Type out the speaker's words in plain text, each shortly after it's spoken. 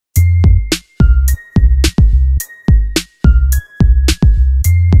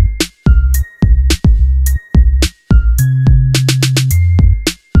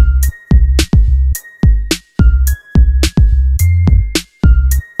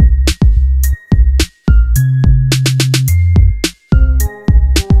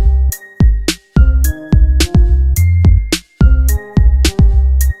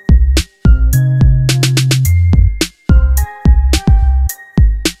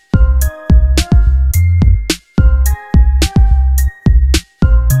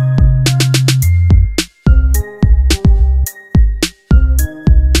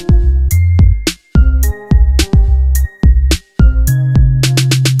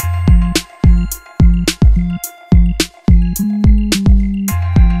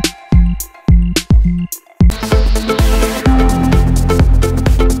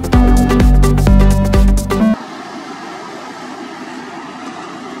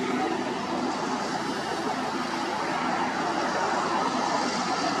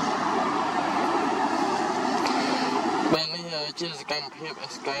chia cam phép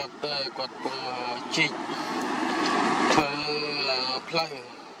Excavator quạt chỉ plug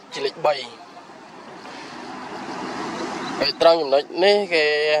chỉ lịch bay cái trong những nói nè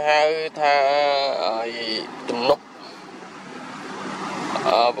cái hai tha tụm nóc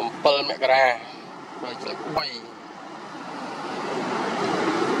bơm mẹ ra rồi chỉ lịch bay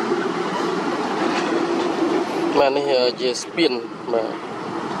mà này chỉ spin mà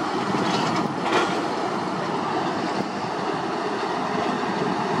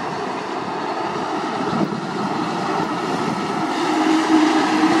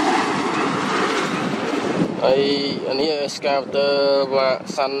anh ấy Excavator và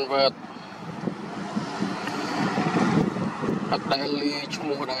SUNWARD đã lưu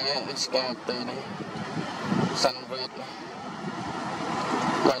chung đá Excavator này SUNWARD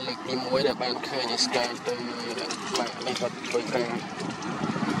và lực tìm mối để bạn khơi Excavator bạn này vật với cái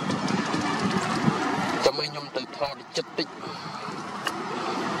cho mấy nhóm từ thò để chất tích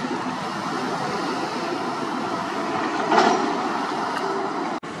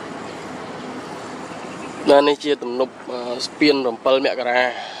này chia tụm nục spin rồi pel mẹ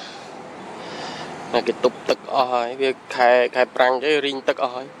ra là cái tục tật ỏi việc khai prang cái ring tật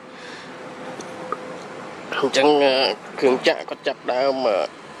ỏi chẳng cường trạng có chặt đau mà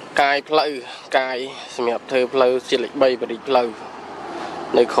cài pleu cài mẹp thơ pleu chỉ lịch bay và đi pleu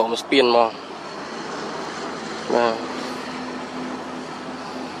nơi khom spin mà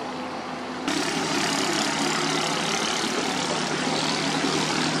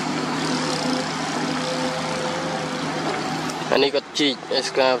anh ấy có chỉ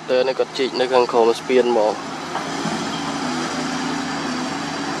Excavator này có chỉ nơi gần khom spin mà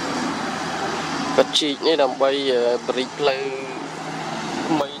có chỉ này làm bay brick pleu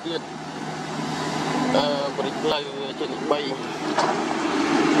mấy điện brick pleu chỉ lịch bay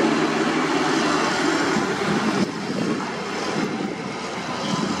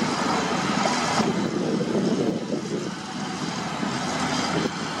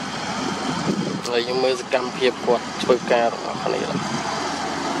rồi nhưng mới cam phép quạt chơi ca rồi này là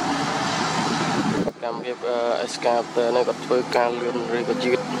cam phép Excavator này có chơi ca lươn rồi có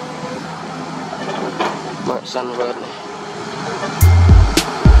chít mà SUNWARD này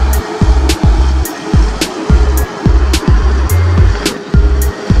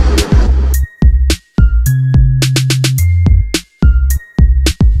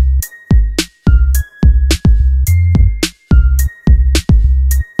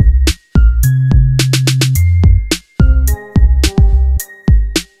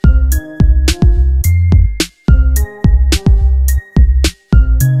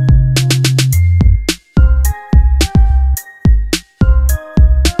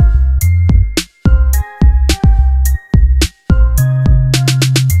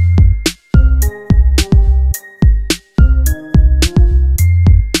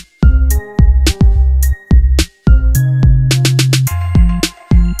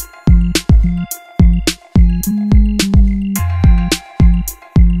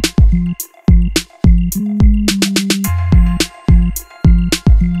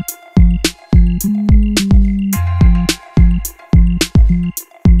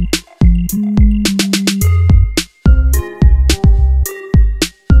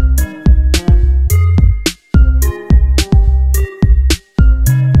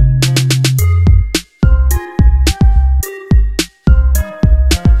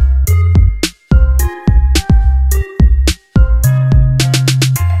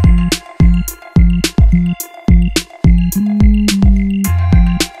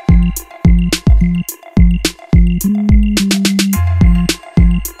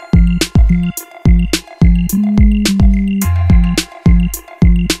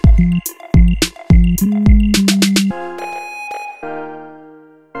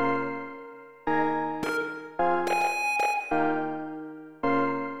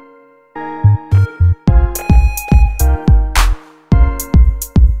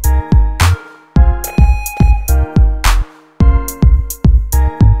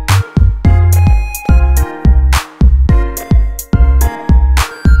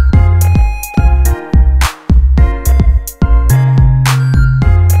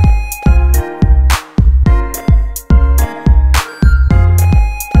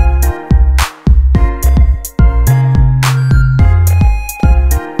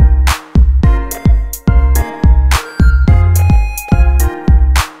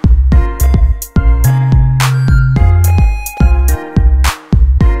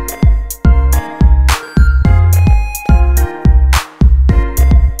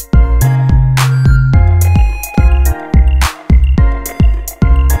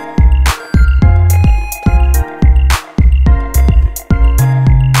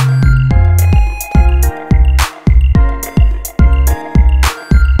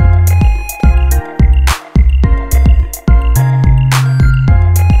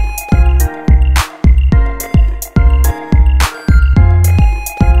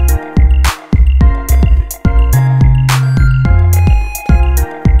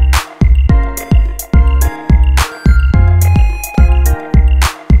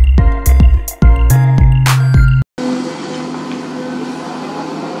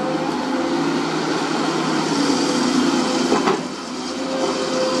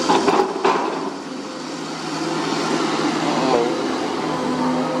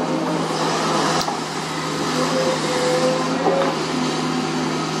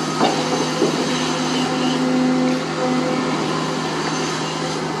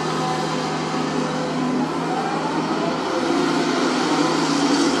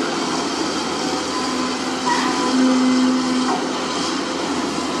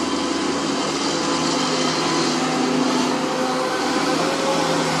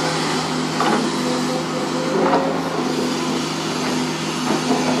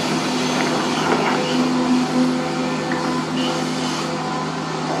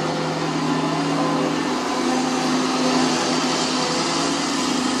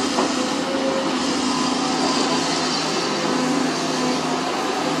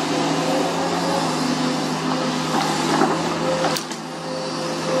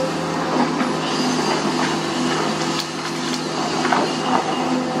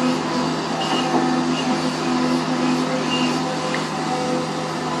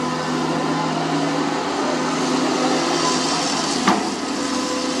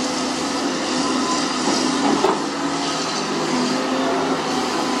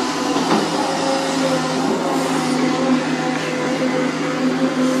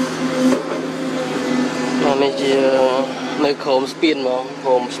plei khom spin mà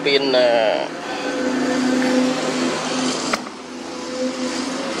khom spin là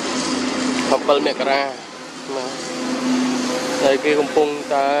học bal mẹ ra mà đây cái công pung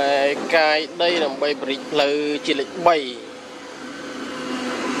tại cái đây là bay bridge plei chỉ lịch bay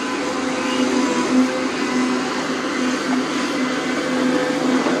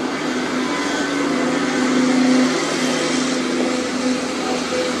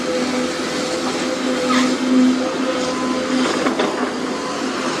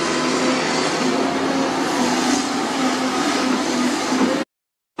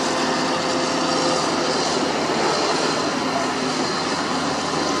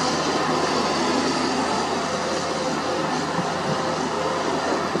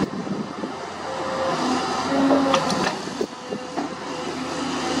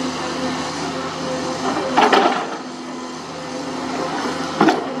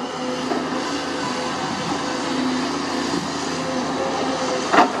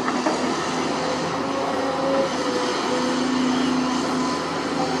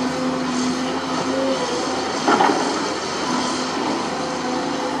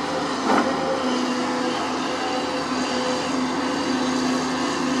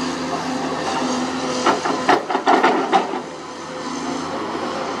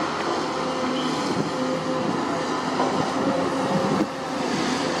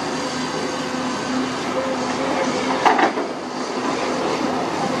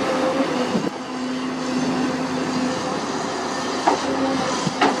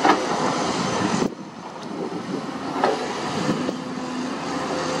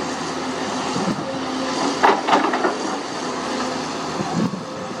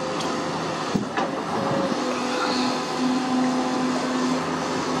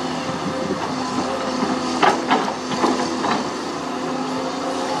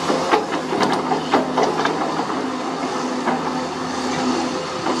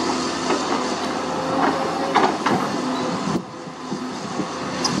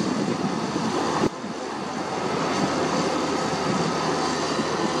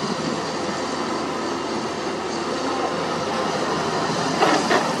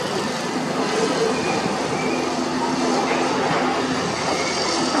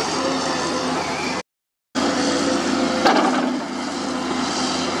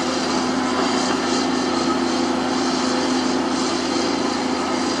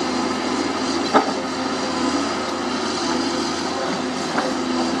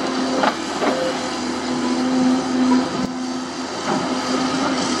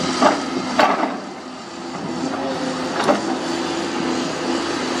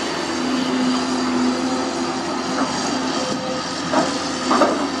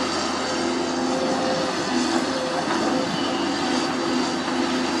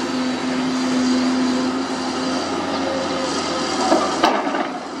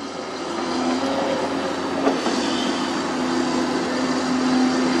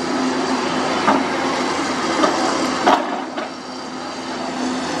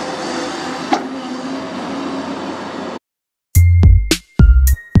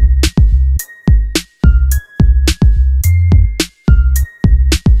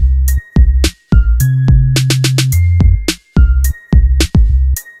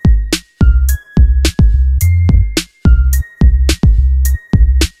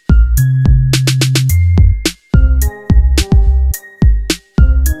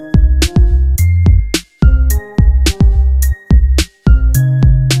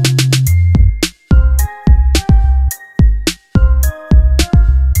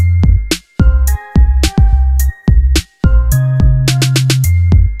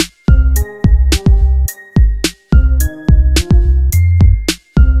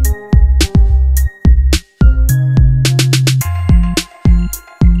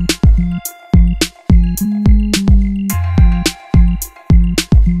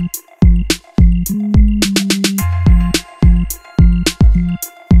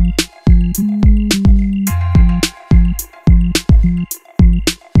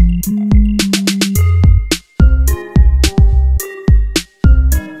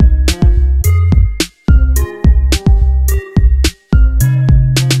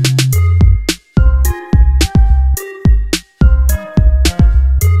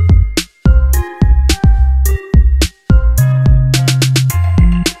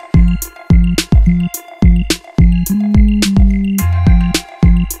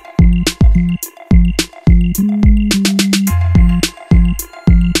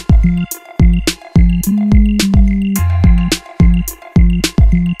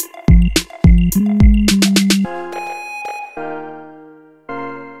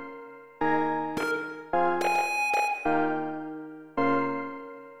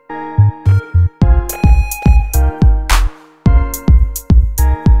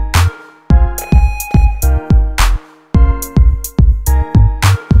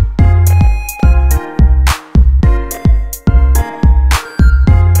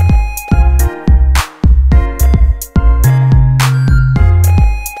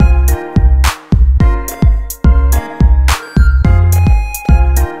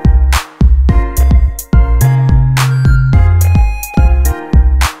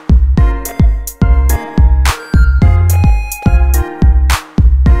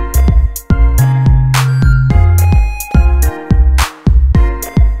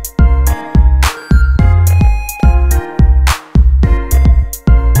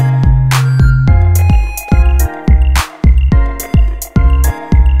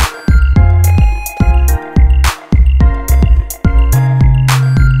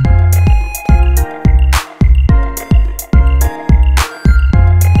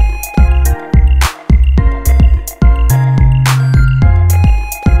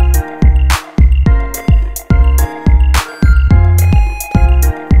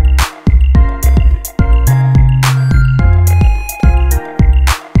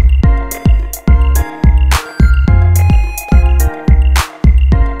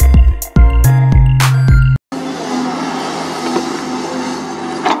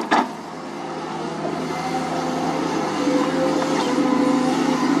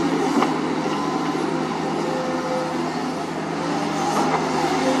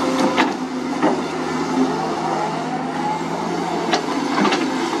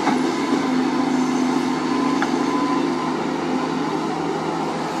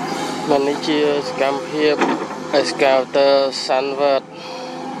มันนี่ជាសកម្មភាព Excavator SUNWARD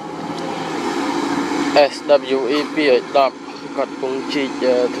SWE210 គាត់ពងជីក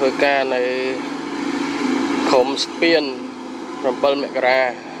ធ្វើការនៅឃុំស្ពាន7 មករា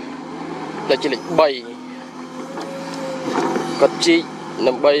ផ្លូវជាតិលេខ 3 គាត់ជីក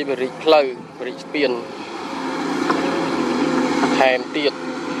ដើម្បីបរិយាផ្លូវបរិយាស្ពានថែមទៀត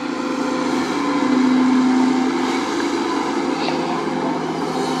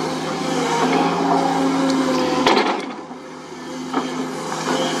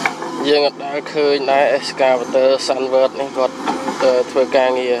យើងអត់ដែលឃើញដែរ Excavator SUNWARD នេះគាត់ធ្វើការ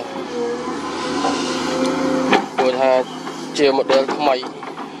ងារព្រោះថាជា model ថ្មី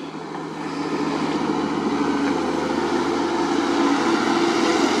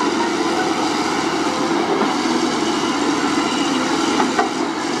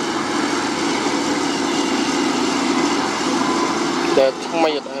តែថ្មី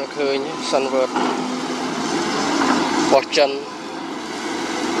អត់ដែលឃើញ SUNWARD បោះចិន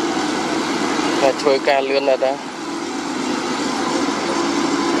តែធ្វើការលឿនណាស់តា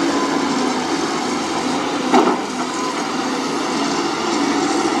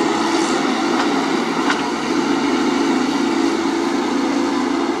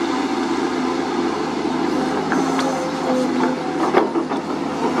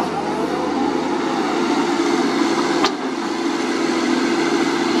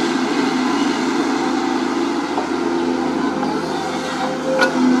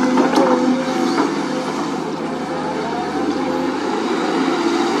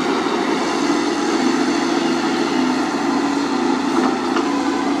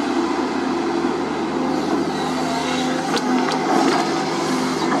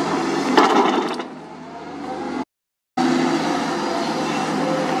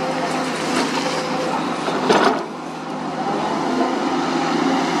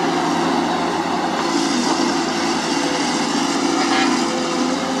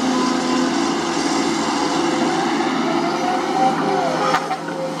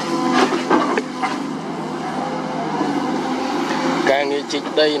ការងារជីក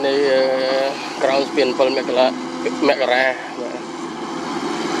ដីនៅក្រោមស្ពាន7 មករា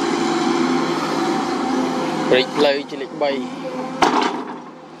ព្រៃផ្លូវជាលេខ 3ក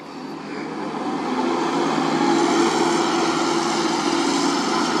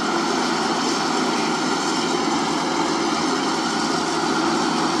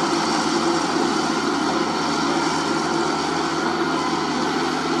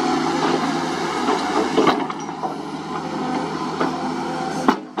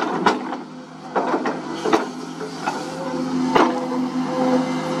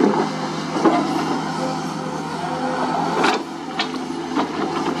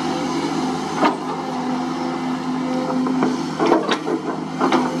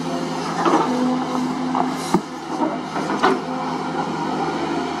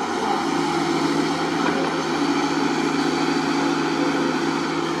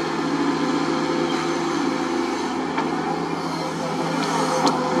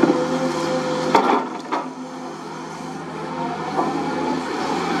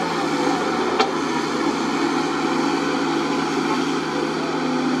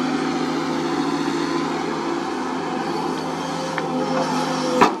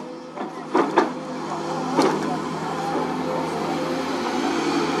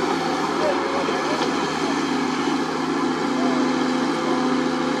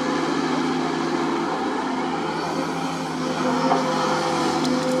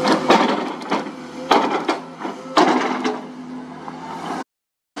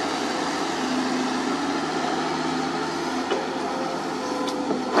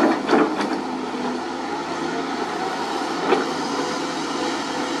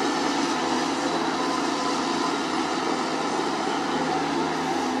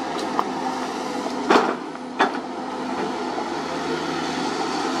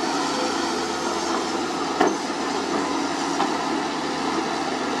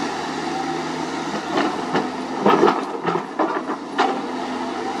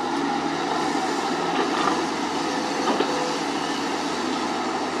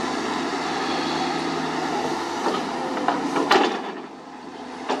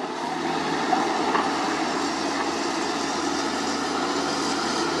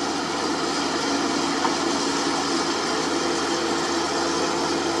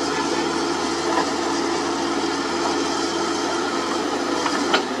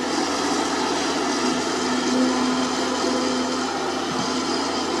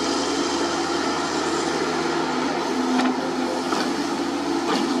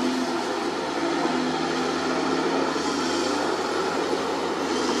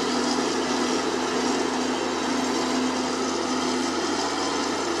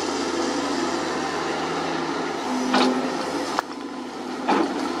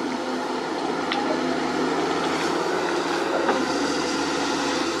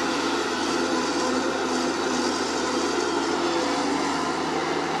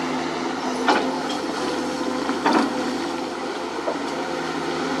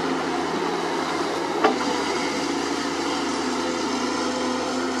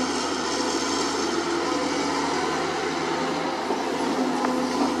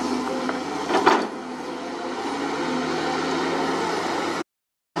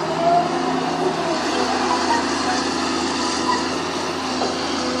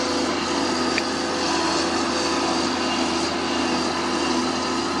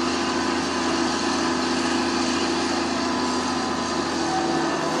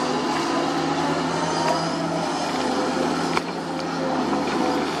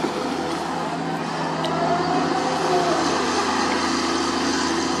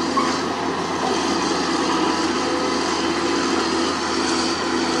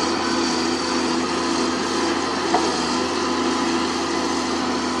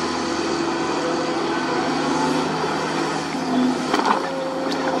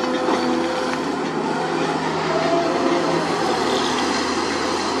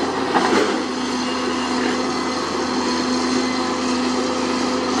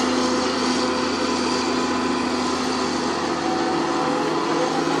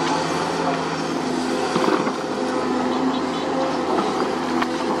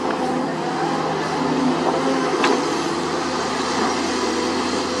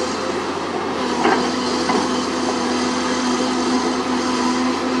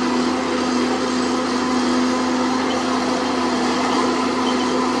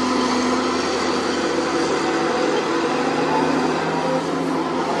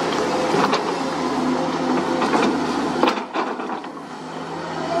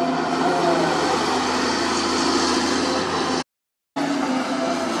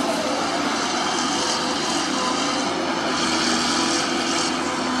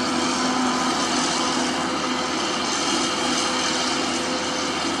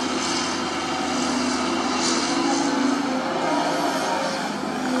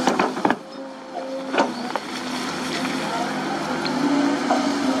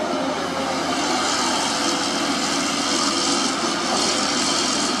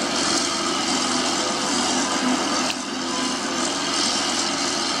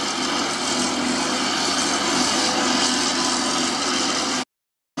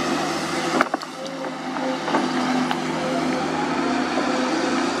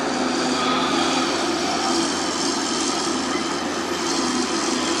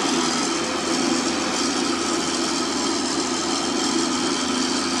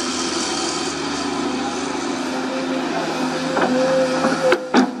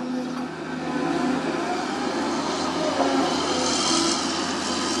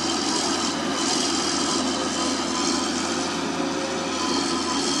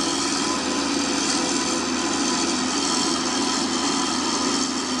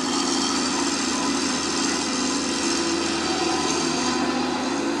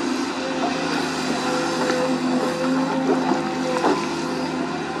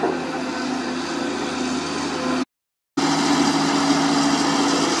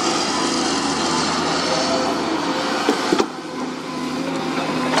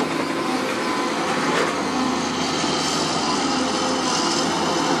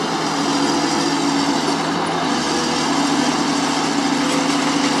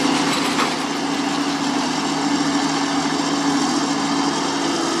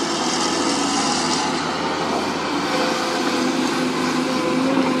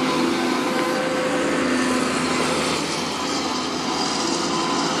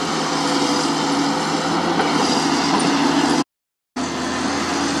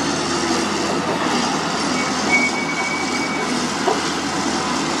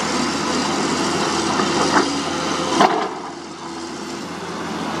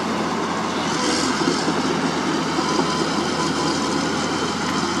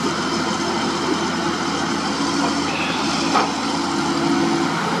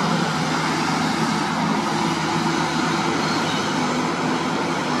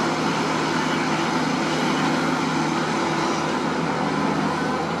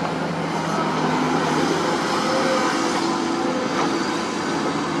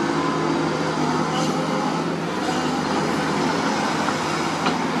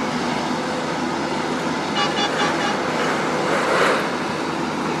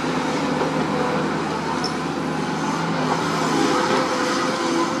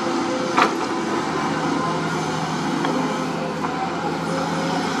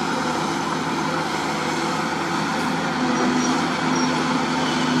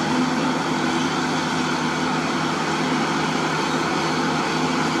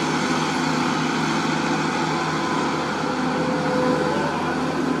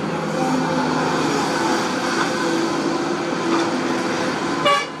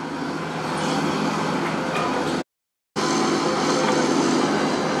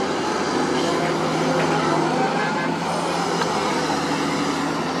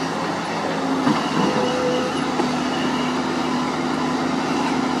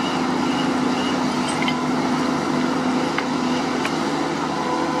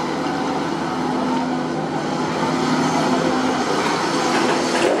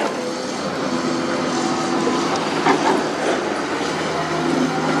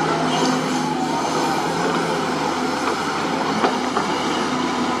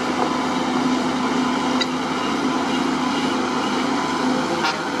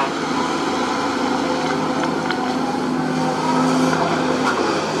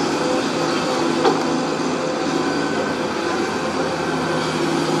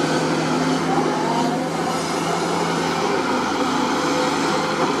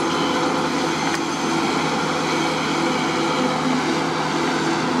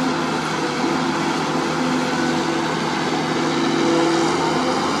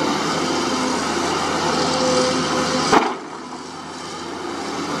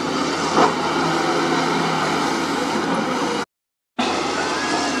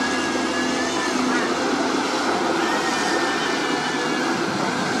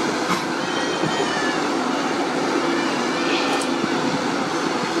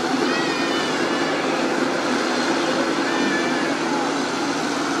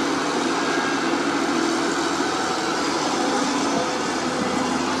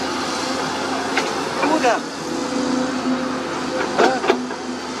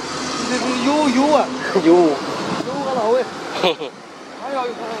du à du du cái lẩu ấy